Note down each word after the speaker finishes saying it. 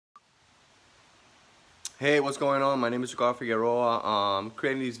Hey, what's going on? My name is Ricardo. I'm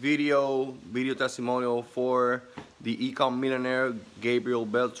creating this video testimonial for the Ecom Millionaire, Gabriel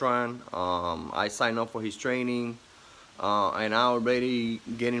Beltran. I signed up for his training and I'm already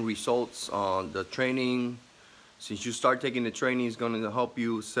getting results on the training. Since you start taking the training, it's going to help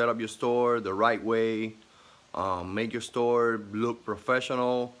you set up your store the right way, make your store look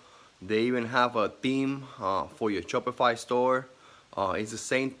professional. They even have a theme for your Shopify store. It's the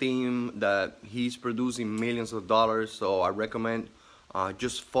same theme that he's producing millions of dollars, so I recommend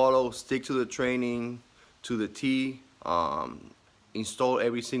just follow, stick to the training to the T, install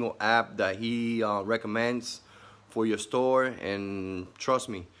every single app that he recommends for your store, and trust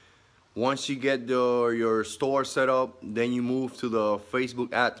me, once you get your store set up, then you move to the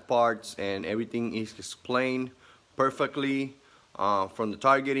Facebook ads parts and everything is explained perfectly. From the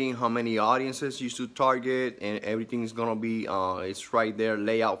targeting, how many audiences you should target, and everything is gonna be it's right there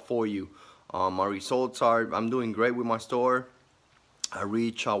layout for you. My results are, I'm doing great with my store. I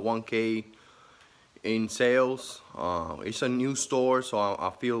reach 1K in sales. It's a new store, so I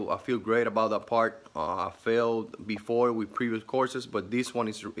feel great about that part. I failed before with previous courses, but this one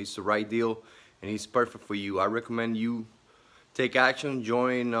is the right deal and it's perfect for you. I recommend you take action,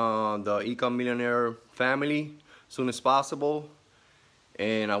 join the Ecom Millionaire family as soon as possible.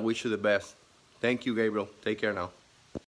 And I wish you the best. Thank you, Gabriel. Take care now.